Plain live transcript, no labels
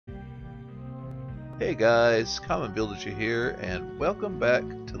Hey guys, Common Villager here, and welcome back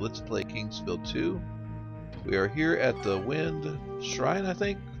to Let's Play Kingsfield 2. We are here at the Wind Shrine, I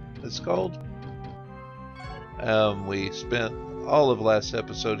think it's called. We spent all of last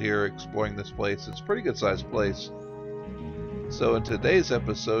episode here exploring this place. It's a pretty good sized place. So in today's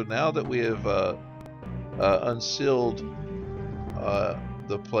episode, now that we have unsealed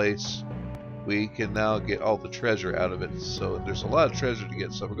the place, we can now get all the treasure out of it. So there's a lot of treasure to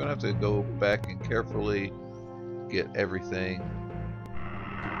get, so we're going to have to go back and carefully get everything.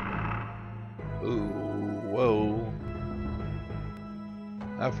 Ooh, whoa.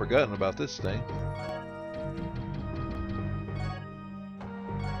 I've forgotten about this thing.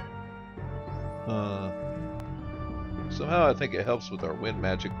 Somehow I think it helps with our wind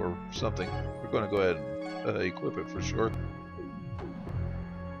magic or something. We're going to go ahead and equip it for sure.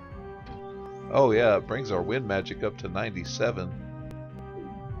 Oh yeah, it brings our wind magic up to 97.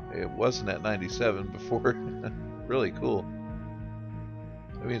 It wasn't at 97 before. Really cool.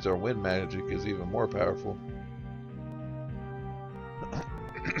 That means our wind magic is even more powerful.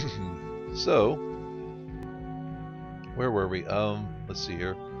 So, where were we? Let's see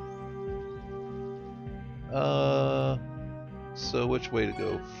here. So which way to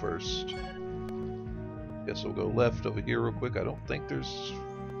go first? Guess we'll go left over here real quick. I don't think there's...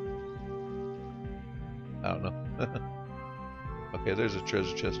 I don't know. Okay, there's a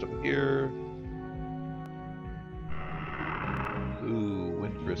treasure chest over here. Ooh,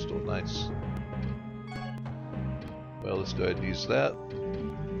 wind crystal, nice. Well, let's go ahead and use that.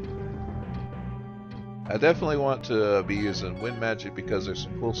 I definitely want to be using wind magic because there's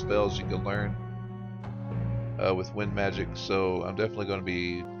some cool spells you can learn with wind magic, so I'm definitely going to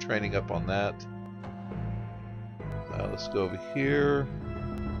be training up on that. Let's go over here.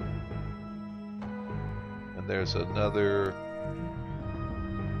 And there's another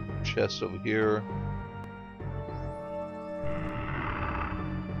chest over here.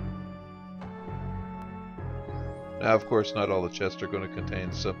 Now, of course, not all the chests are going to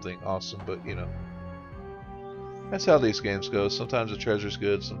contain something awesome, but you know, that's how these games go. Sometimes the treasure's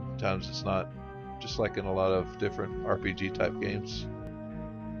good, sometimes it's not. Just like in a lot of different RPG type games.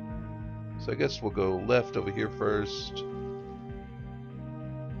 So I guess we'll go left over here first.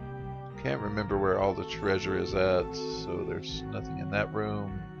 Can't remember where all the treasure is at, so there's nothing in that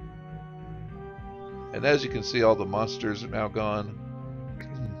room. And as you can see, all the monsters are now gone.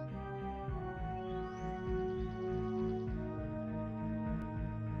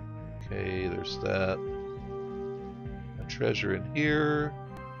 Okay, there's that. A treasure in here.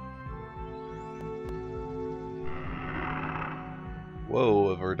 Whoa,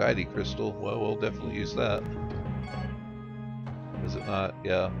 a Verdite crystal. Well, we'll definitely use that. Is it not?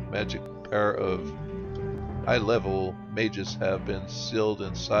 Yeah. Magic power of high level mages have been sealed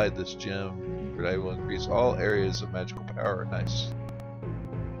inside this gem. Verdite will increase all areas of magical power. Nice.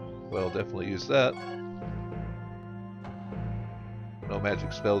 Well, definitely use that. No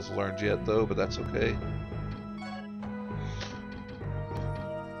magic spells learned yet though, but that's okay.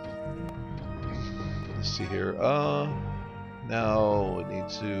 Let's see here. Now we need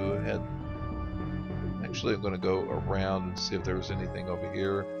to head. Actually, I'm going to go around and see if there was anything over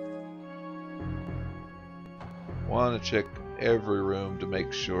here. Want to check every room to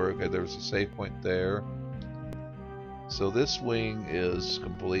make sure. Okay, there was a save point there. So this wing is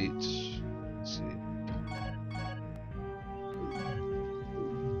complete. Let's see.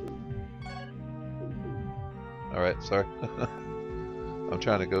 Alright, sorry. I'm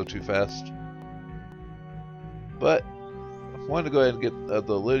trying to go too fast. But I wanted to go ahead and get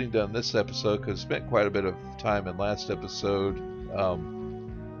the looting done this episode because I spent quite a bit of time in last episode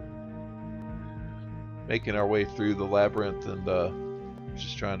making our way through the labyrinth and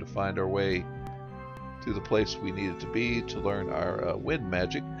just trying to find our way to the place we needed to be to learn our wind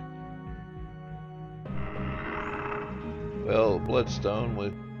magic. Well, bloodstone.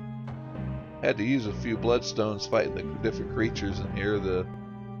 We had to use a few bloodstones fighting the different creatures in here. The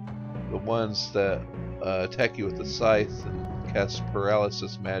ones that attack you with the scythe and cast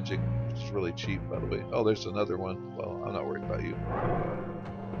paralysis magic, which is really cheap, by the way. Oh, there's another one. Well, I'm not worried about you.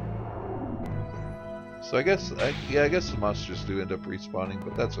 So I guess the monsters do end up respawning,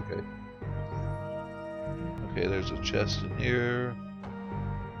 but that's okay. Okay, there's a chest in here.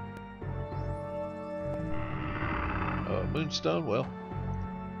 Moonstone. Well,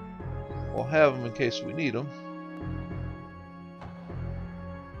 we'll have them in case we need them.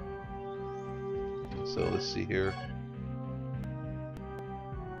 So let's see here.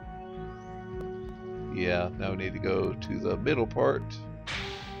 Yeah, now we need to go to the middle part.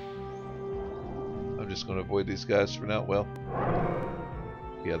 I'm just going to avoid these guys for now. Well,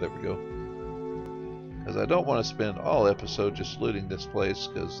 yeah, there we go. because I don't want to spend all episode just looting this place,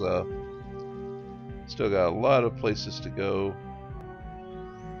 because still got a lot of places to go.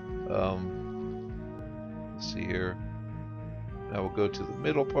 Let's see here. Now we'll go to the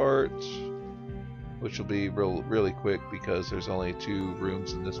middle part, which will be really quick because there's only 2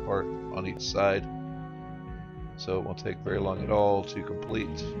 rooms in this part on each side, so it won't take very long at all to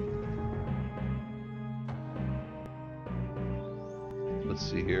complete. Let's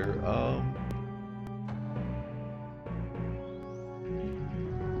see here.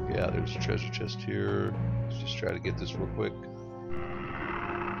 Yeah, there's a treasure chest here. Let's just try to get this real quick.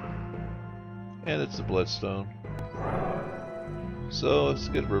 And it's a bloodstone. So it's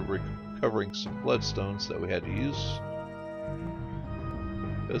good we're recovering some bloodstones that we had to use,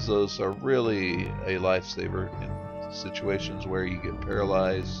 because those are really a lifesaver in situations where you get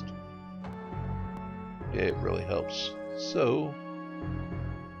paralyzed. Yeah, it really helps. So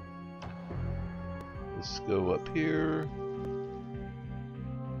let's go up here,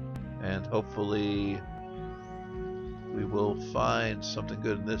 and hopefully we will find something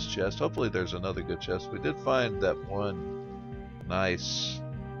good in this chest. Hopefully there's another good chest. We did find that one nice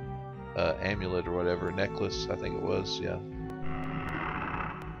amulet or whatever, necklace I think it was, yeah.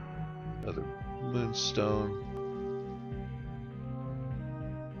 Another moonstone.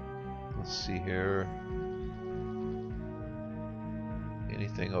 Let's see here.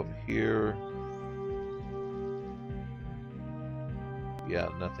 Anything over here? Yeah,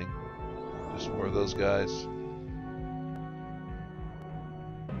 nothing. Just more of those guys.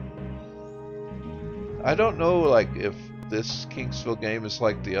 I don't know, like, if this Kingsfield game is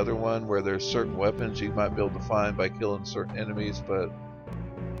like the other one where there's certain weapons you might be able to find by killing certain enemies, but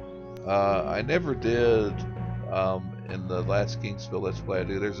I never did in the last Kingsfield Let's Play I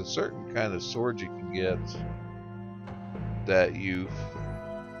do. There's a certain kind of sword you can get that you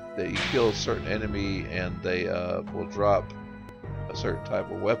kill a certain enemy and they will drop a certain type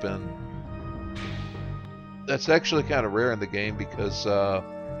of weapon. That's actually kind of rare in the game because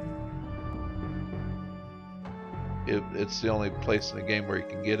it's the only place in the game where you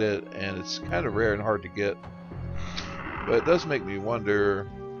can get it, and it's kind of rare and hard to get. But it does make me wonder,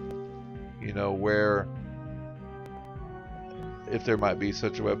 you know, if there might be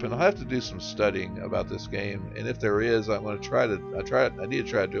such a weapon. I'll have to do some studying about this game, and if there is, I'm going to try to I need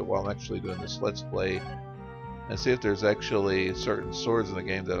to try to do it while I'm actually doing this Let's Play, and see if there's actually certain swords in the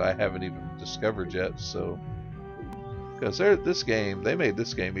game that I haven't even discovered yet. So, because they made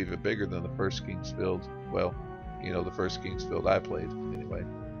this game even bigger than the first Kingsfield. Well, you know, the first Kingsfield I played, anyway.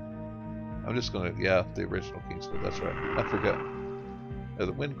 I'm just gonna, yeah, the original Kingsfield, that's right. I forgot.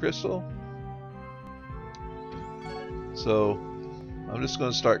 The Wind Crystal. So, I'm just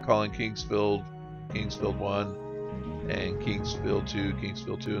gonna start calling Kingsfield 1, and Kingsfield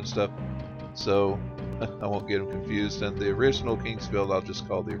 2, and stuff. So, I won't get them confused. And the original Kingsfield, I'll just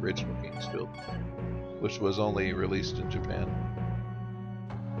call the original Kingsfield, which was only released in Japan.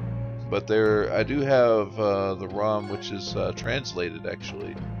 But I do have the ROM, which is translated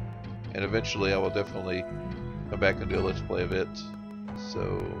actually, and eventually I will definitely come back and do a Let's Play of it. So,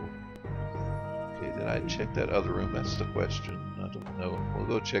 okay, did I check that other room? That's the question. I don't know. We'll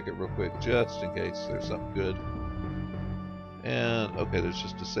go check it real quick, just in case there's something good. And okay, there's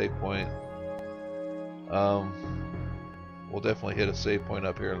just a save point. We'll definitely hit a save point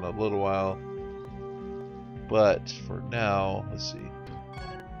up here in a little while. But for now, let's see.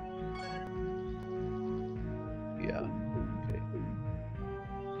 Yeah, okay.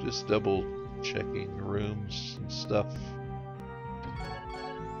 Just double checking rooms and stuff.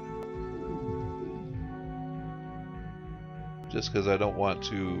 Just because I don't want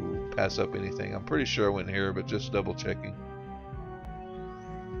to pass up anything. I'm pretty sure I went here, but just double checking.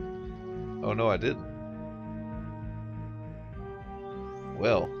 Oh no, I didn't.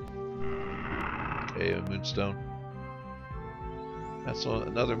 Well, okay, a moonstone. That's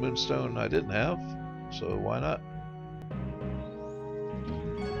another moonstone I didn't have, so why not?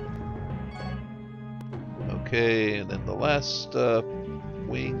 Okay, and then the last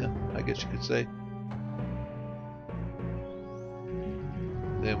wing, I guess you could say.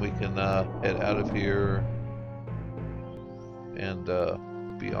 Then we can head out of here and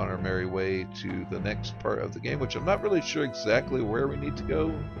be on our merry way to the next part of the game, which I'm not really sure exactly where we need to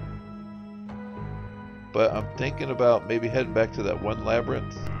go. But I'm thinking about maybe heading back to that one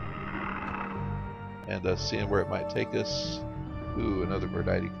labyrinth and seeing where it might take us. Ooh, another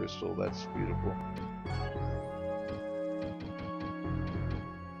Verdite crystal. That's beautiful.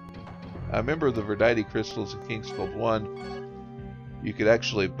 I remember the Verdite crystals in Kingsfield 1. You could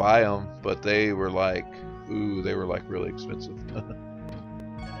actually buy them, but they were like, ooh, they were like really expensive.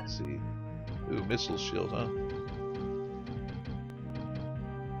 Let's see. Ooh, missile shield, huh?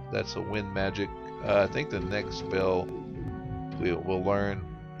 That's a wind magic. I think the next spell we'll learn,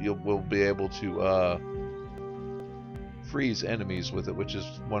 we'll be able to freeze enemies with it, which is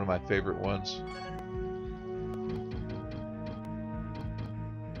one of my favorite ones.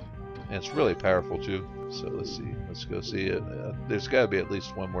 And it's really powerful too. So let's see. Let's go see it. There's got to be at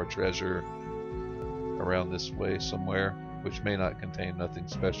least one more treasure around this way somewhere, which may not contain nothing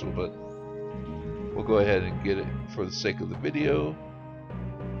special, but we'll go ahead and get it for the sake of the video.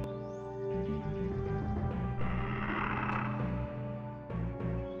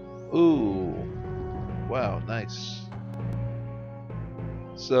 Ooh, wow, nice.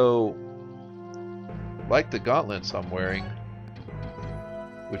 So, like the gauntlets I'm wearing,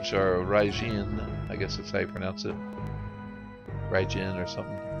 which are Raijin, I guess that's how you pronounce it, Raijin or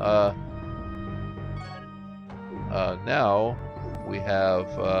something. Now we have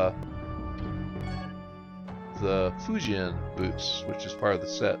the Fujin boots, which is part of the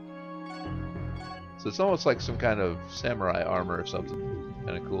set. So it's almost like some kind of samurai armor or something.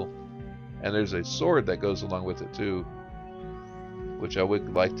 Kind of cool. And there's a sword that goes along with it too, which I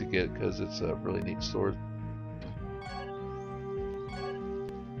would like to get because it's a really neat sword.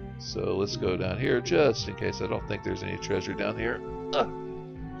 So let's go down here just in case. I don't think there's any treasure down here.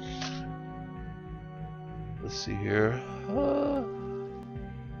 Let's see here.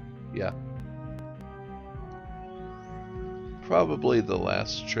 Yeah. Probably the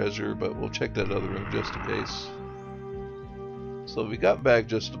last treasure, but we'll check that other room just in case. So we got back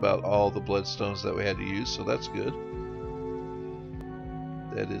just about all the bloodstones that we had to use, so that's good.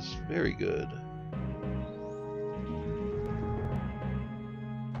 That is very good.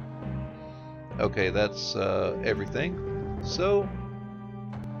 Okay, that's everything. So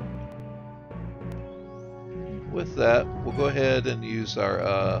with that, we'll go ahead and use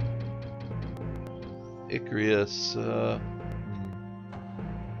our Icarus.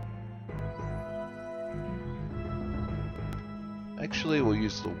 Actually, we'll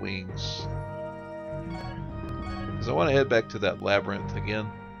use the wings, because I want to head back to that labyrinth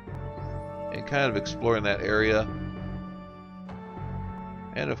again and kind of exploring that area.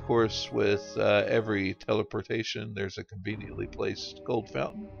 And of course, with every teleportation, there's a conveniently placed gold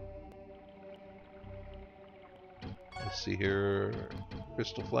fountain. Let's see here,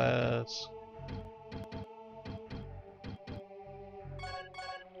 crystal flask.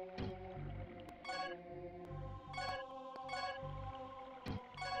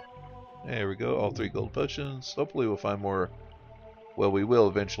 There we go, all 3 gold potions. Hopefully we'll find more. Well, we will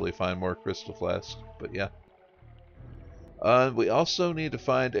eventually find more crystal flasks, but yeah. We also need to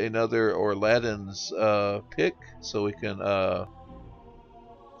find another Orladin's pick so we can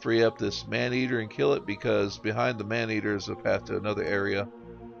free up this man-eater and kill it, because behind the man-eater is a path to another area.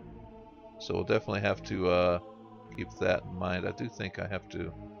 So we'll definitely have to keep that in mind. I do think I have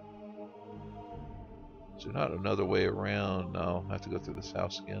to. Is there not another way around? No, I have to go through this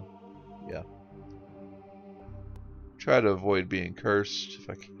house again. Yeah. Try to avoid being cursed if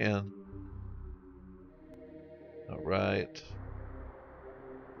I can. Alright.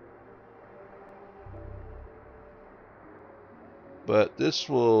 But this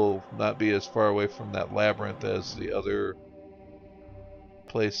will not be as far away from that labyrinth as the other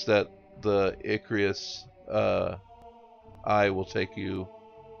place that the Icarus eye will take you.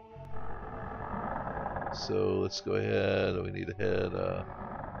 So let's go ahead. We need to head.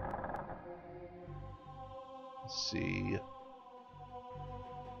 Let's see.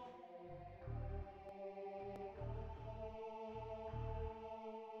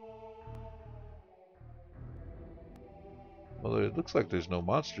 Well, it looks like there's no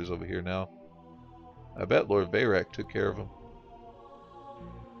monsters over here now. I bet Lord Bayrak took care of them.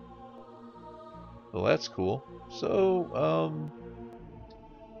 Well, that's cool. So,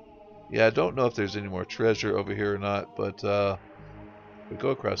 yeah, I don't know if there's any more treasure over here or not, but we go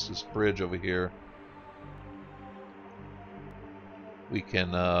across this bridge over here. We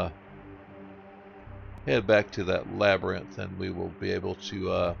can head back to that labyrinth, and we will be able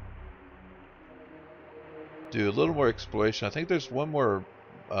to do a little more exploration. I think there's one more.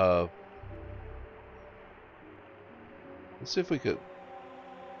 Let's see if we could.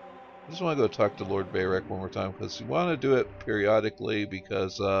 I just want to go talk to Lord Bayrak one more time, because you want to do it periodically,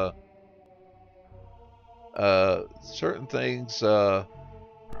 because certain things, as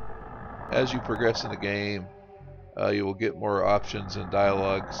you progress in the game, you will get more options and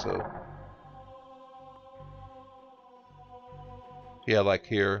dialogue. So yeah, like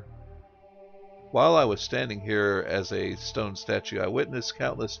here. While I was standing here as a stone statue, I witnessed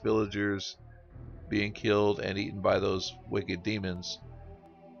countless villagers being killed and eaten by those wicked demons.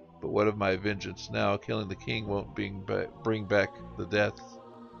 But what of my vengeance now? Killing the king won't bring back the death.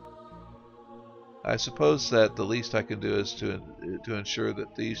 I suppose that the least I can do is to ensure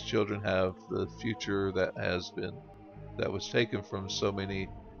that these children have the future that was taken from so many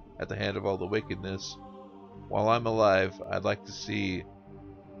at the hand of all the wickedness. While I'm alive, I'd like to see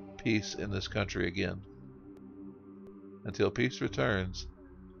peace in this country again. Until peace returns,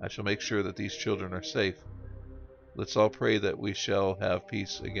 I shall make sure that these children are safe. Let's all pray that we shall have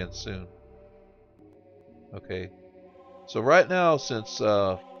peace again soon. Okay. So right now, since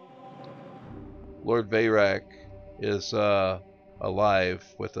Lord Veyrac is alive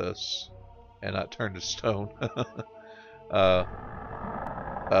with us and not turned to stone,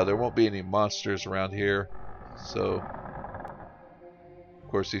 there won't be any monsters around here. So, of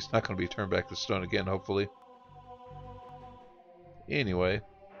course, he's not going to be turned back to stone again, hopefully. Anyway,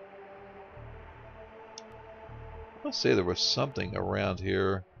 I'll say there was something around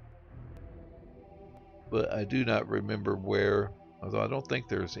here, but I do not remember where. Although I don't think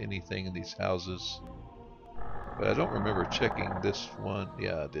there's anything in these houses. But I don't remember checking this one.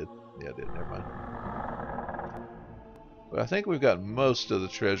 Yeah, I did. Yeah, I did. Never mind. But I think we've got most of the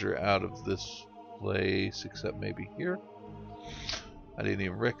treasure out of this place, except maybe here. I didn't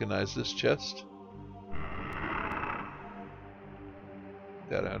even recognize this chest.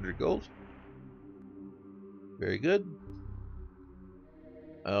 Got 100 gold. Very good.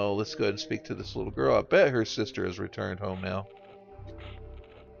 Oh, let's go ahead and speak to this little girl. I bet her sister has returned home now.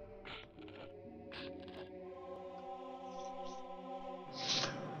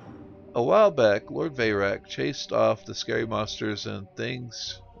 A while back, Lord Veyrac chased off the scary monsters and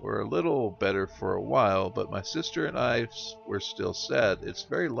things were a little better for a while, but my sister and I were still sad. It's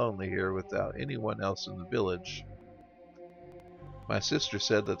very lonely here without anyone else in the village. My sister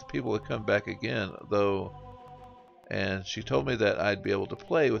said that the people would come back again, though, and she told me that I'd be able to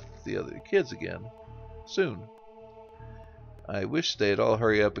play with the other kids again soon. I wish they'd all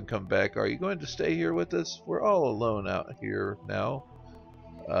hurry up and come back. Are you going to stay here with us? We're all alone out here now.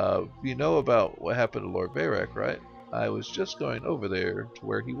 You know about what happened to Lord Veyrac, right? I was just going over there to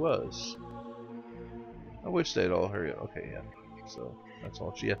where he was. I wish they'd all hurry up. Okay, yeah. So, that's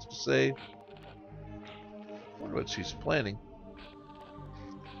all she has to say. I wonder what she's planning.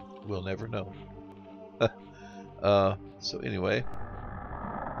 We'll never know. So anyway,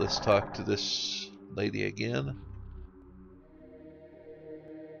 let's talk to this lady again.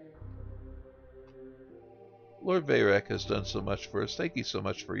 Lord Veyrac has done so much for us. Thank you so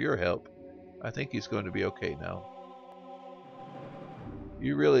much for your help. I think he's going to be okay now.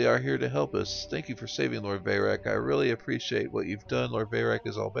 You really are here to help us. Thank you for saving Lord Veyrac. I really appreciate what you've done. Lord Veyrac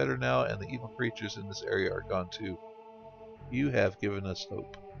is all better now, and the evil creatures in this area are gone too. You have given us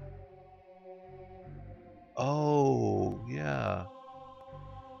hope. Oh, yeah.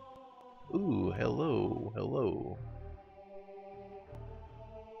 Ooh, hello, hello.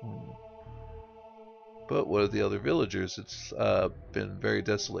 But what of the other villagers? It's been very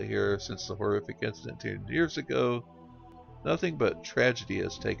desolate here since the horrific incident 10 years ago. Nothing but tragedy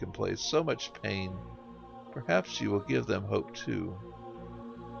has taken place, so much pain. Perhaps you will give them hope too.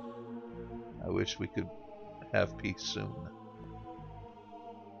 I wish we could have peace soon.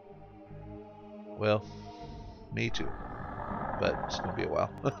 Well, me too. But it's going to be a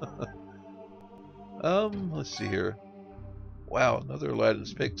while. Let's see here. Wow, another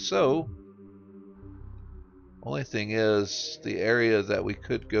Aladdin's pick. So, only thing is, the area that we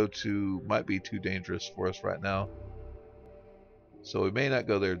could go to might be too dangerous for us right now. So we may not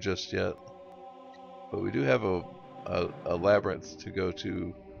go there just yet. But we do have a labyrinth to go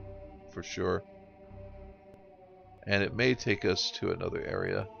to for sure. And it may take us to another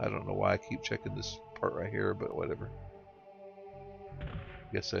area. I don't know why I keep checking this part right here, but whatever.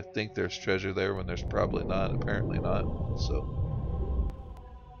 Guess I think there's treasure there when there's probably not. Apparently not. So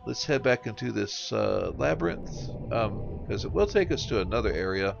let's head back into this labyrinth, because it will take us to another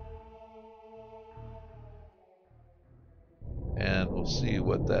area. And we'll see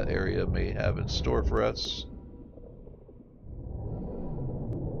what that area may have in store for us.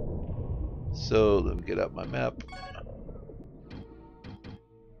 So let me get out my map.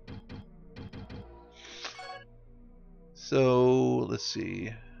 So let's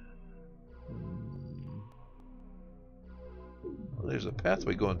see. Well, there's a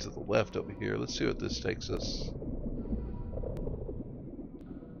pathway going to the left over here. Let's see what this takes us.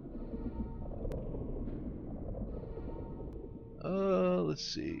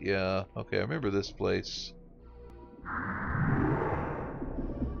 Let's see. Yeah, okay, I remember this place.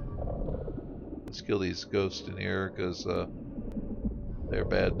 Let's kill these ghosts in here because they're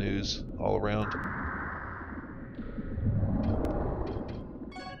bad news all around.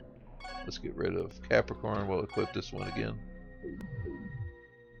 Let's get rid of Capricorn. We'll equip this one again.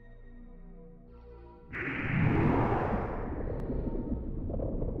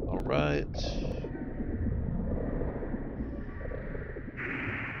 Alright.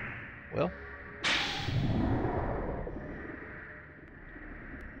 Well.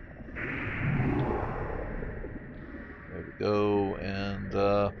 There we go. And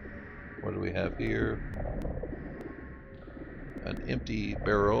what do we have here? An empty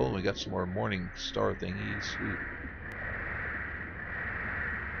barrel. We got some more Morning Star thingies.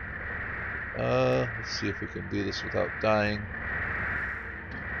 Let's see if we can do this without dying.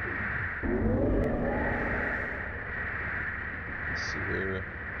 Let's see here.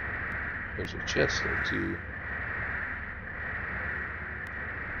 There's a chest there too.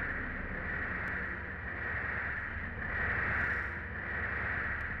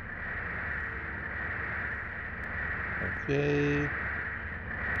 Okay.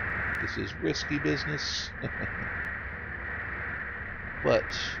 This is risky business. But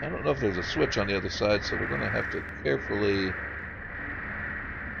I don't know if there's a switch on the other side, so we're going to have to carefully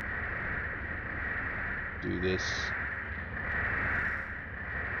do this.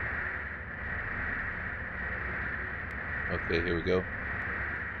 Okay, here we go.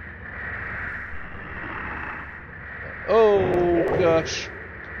 Oh gosh,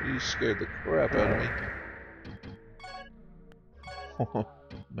 you scared the crap out of me. Oh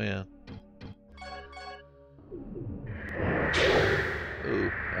man.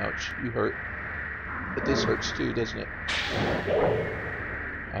 Oh, ouch, you hurt. But this hurts too, doesn't it?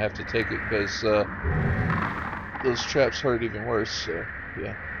 I have to take it because those traps hurt even worse, so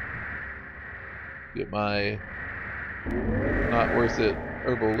yeah. Get my not worth it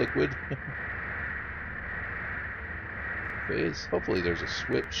herbal liquid. Okay, hopefully there's a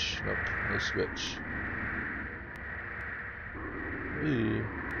switch. Nope, no switch. Ooh,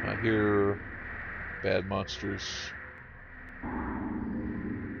 I hear bad monsters. I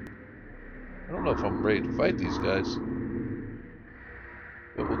don't know if I'm ready to fight these guys,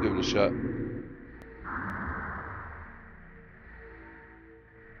 but we'll give it a shot.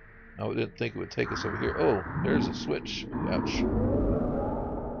 I didn't think it would take us over here. Oh, there's a switch. Ouch.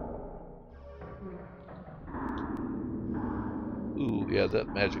 Ooh, yeah,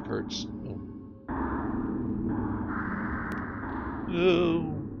 that magic hurts.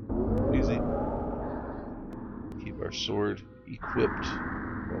 Oh. Easy. Keep our sword equipped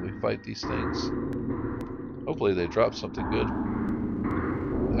while we fight these things. Hopefully they drop something good.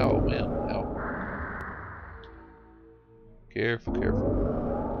 Ow, man. Ow. Careful, careful.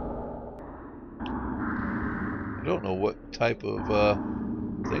 I don't know what type of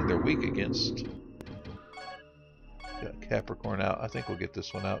thing they're weak against. Got Capricorn out. I think we'll get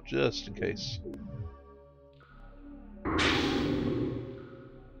this one out just in case.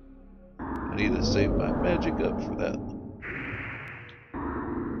 I need to save my magic up for that.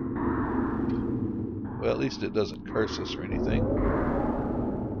 Well, at least it doesn't curse us or anything.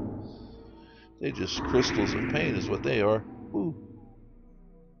 They just crystals of pain is what they are. Ooh.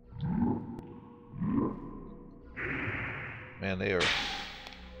 Man, they are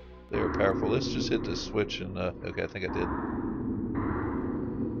powerful. Let's just hit this switch and okay, I think I did.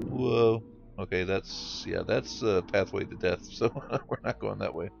 Whoa. Okay, that's the pathway to death, so we're not going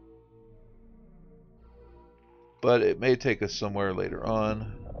that way. But it may take us somewhere later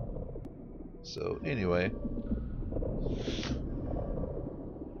on. So anyway,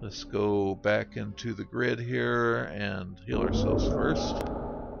 let's go back into the grid here and heal ourselves first.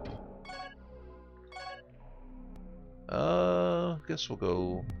 Guess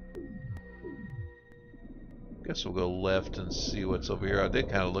we'll go left and see what's over here. I did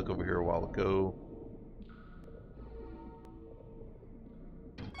kind of look over here a while ago.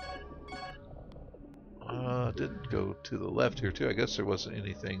 Didn't go to the left here too. I guess there wasn't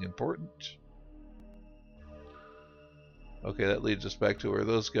anything important. Okay, that leads us back to where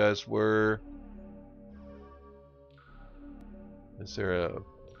those guys were. Is there a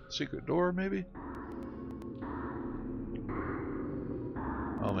secret door maybe?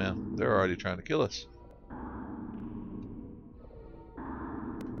 Oh man, they're already trying to kill us.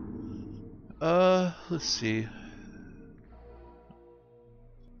 Let's see.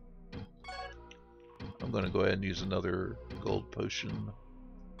 I'm gonna go ahead and use another gold potion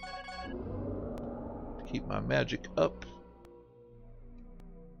to keep my magic up.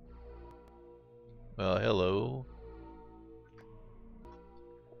 Hello.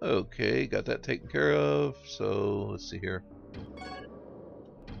 Okay, got that taken care of. So let's see here.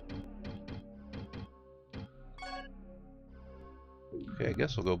 Okay, I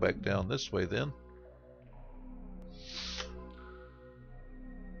guess we'll go back down this way then.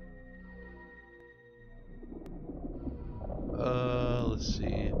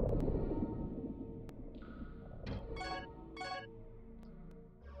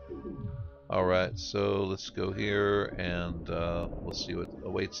 Alright, so let's go here and we'll see what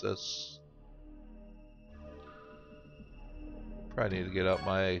awaits us. Probably need to get out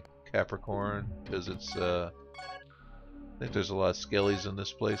my Capricorn because it's I think there's a lot of skellies in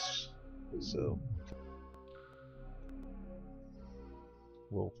this place, so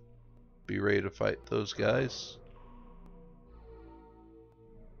we'll be ready to fight those guys.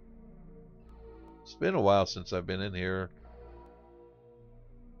 It's been a while since I've been in here,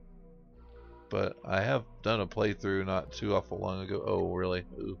 but I have done a playthrough not too awful long ago. Oh, really?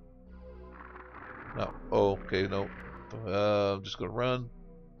 Ooh. No. Oh, okay, no. I'm just gonna run.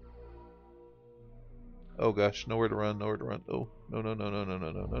 Oh gosh, nowhere to run, nowhere to run. Oh, no, no, no, no, no,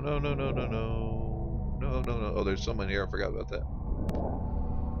 no, no, no, no, no, no, no, no, no, no, no. Oh, there's someone here. I forgot about that.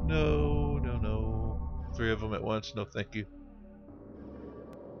 No, no, no. 3 of them at once. No, thank you.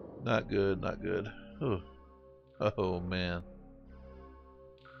 Not good, not good. Whew. Oh man,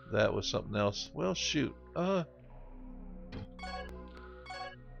 that was something else. Well, shoot.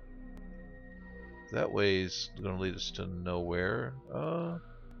 That way's gonna lead us to nowhere.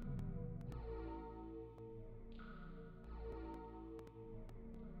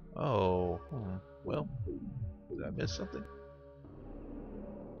 Oh. Well, did I miss something?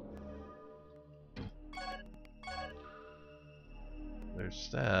 There's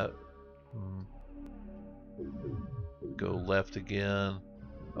that. Go left again.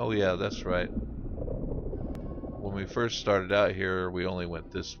 Oh yeah, that's right. When we first started out here, we only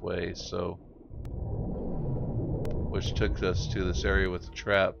went this way, so which took us to this area with the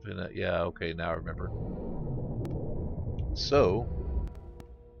trap. And yeah, okay, now I remember. So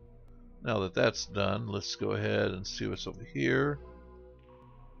now that that's done, let's go ahead and see what's over here.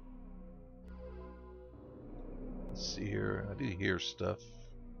 Let's see here. I do hear stuff.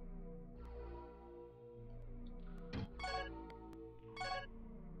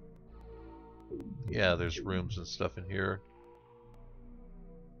 Yeah, there's rooms and stuff in here.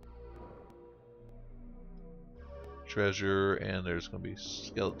 Treasure, and there's going to be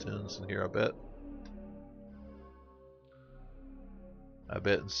skeletons in here, I bet. I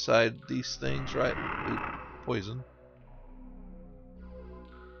bet inside these things, right? Ooh, poison.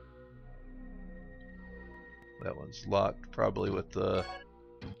 That one's locked, probably with the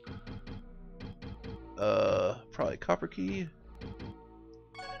probably copper key.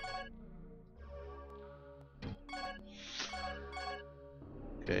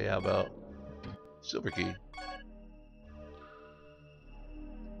 Okay, how about silver key?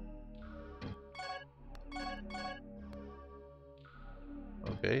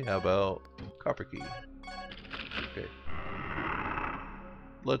 Okay, how about copper key? Okay.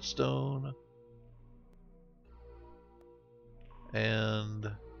 Bloodstone.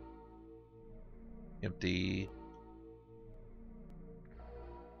 And empty.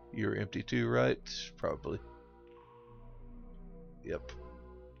 You're empty too, right? Probably. Yep.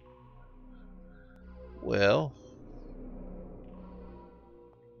 Well,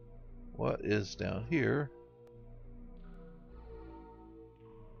 what is down here?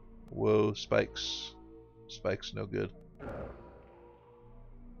 Whoa, spikes. Spikes no good.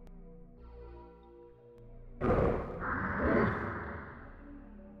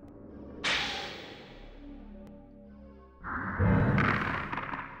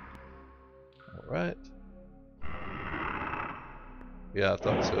 Alright. Yeah, I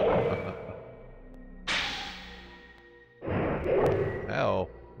thought so. Ow.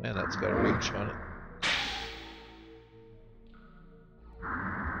 Man, that's got a reach on it.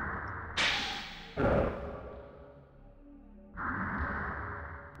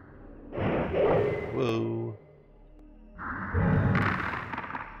 Whoa.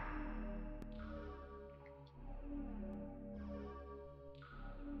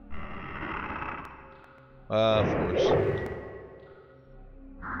 Of course.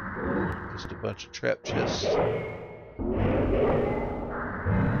 Just a bunch of trap chests.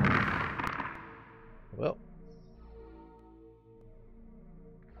 Well.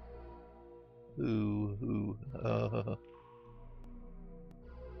 Ooh.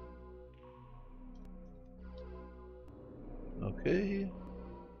 Okay.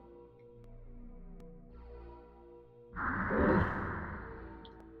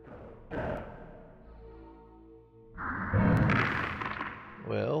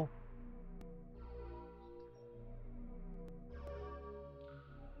 Well.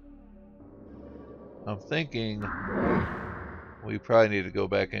 I'm thinking we probably need to go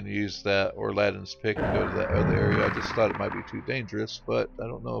back and use that or Aladdin's pick and go to that other area. I just thought it might be too dangerous, but I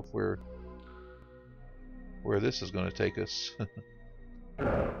don't know if we're where this is going to take us.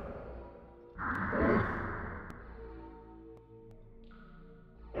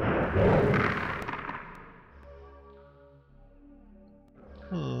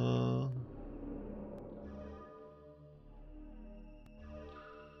 No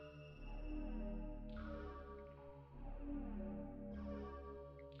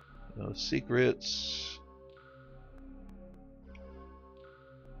secrets.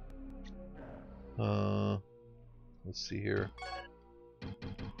 Let's see here.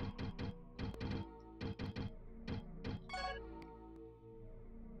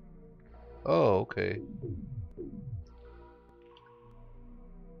 Oh, okay.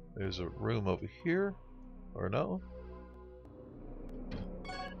 There's a room over here, or no?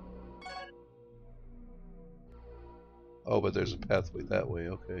 Oh, but there's a pathway that way.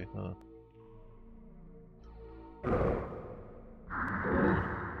 Okay, huh?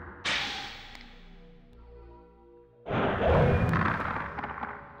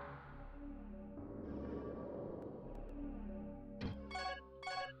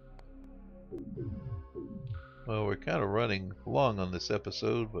 Well, we're kind of running long on this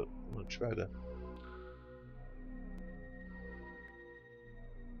episode, but I'm going to try to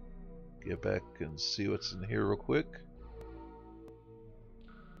get back and see what's in here real quick.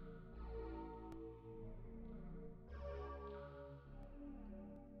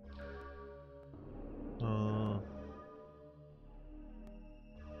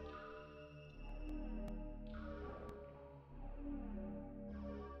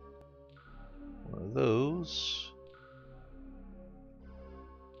 One of those.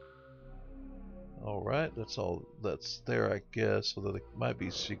 Alright, that's all that's there, I guess. Although there might be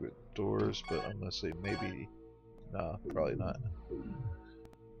secret doors, but I'm going to say maybe. Nah, probably not.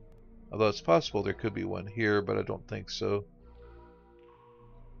 Although it's possible there could be one here, but I don't think so.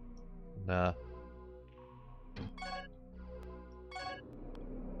 Nah.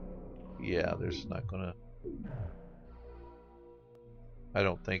 Yeah, there's not gonna... I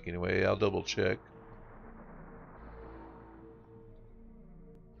don't think anyway. I'll double check.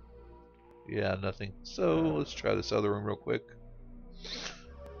 Yeah, nothing. So let's try this other room real quick.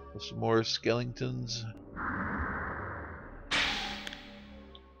 With some more skeletons.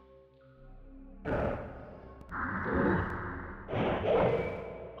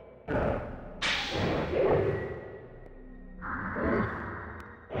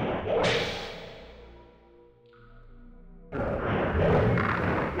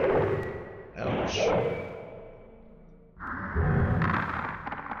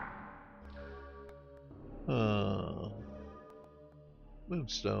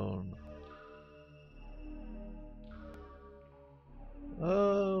 Moonstone.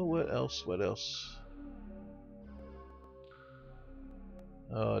 What else? What else?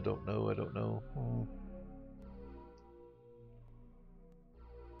 Oh, I don't know. I don't know.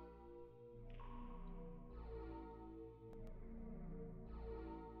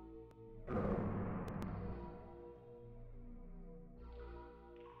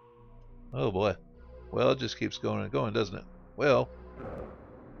 Oh boy. Well, it just keeps going and going, doesn't it? Well,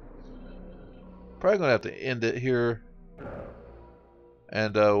 probably gonna have to end it here,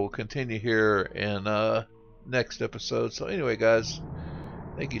 and we'll continue here in next episode. So anyway, guys,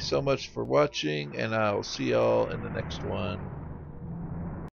 thank you so much for watching, and I'll see y'all in the next one.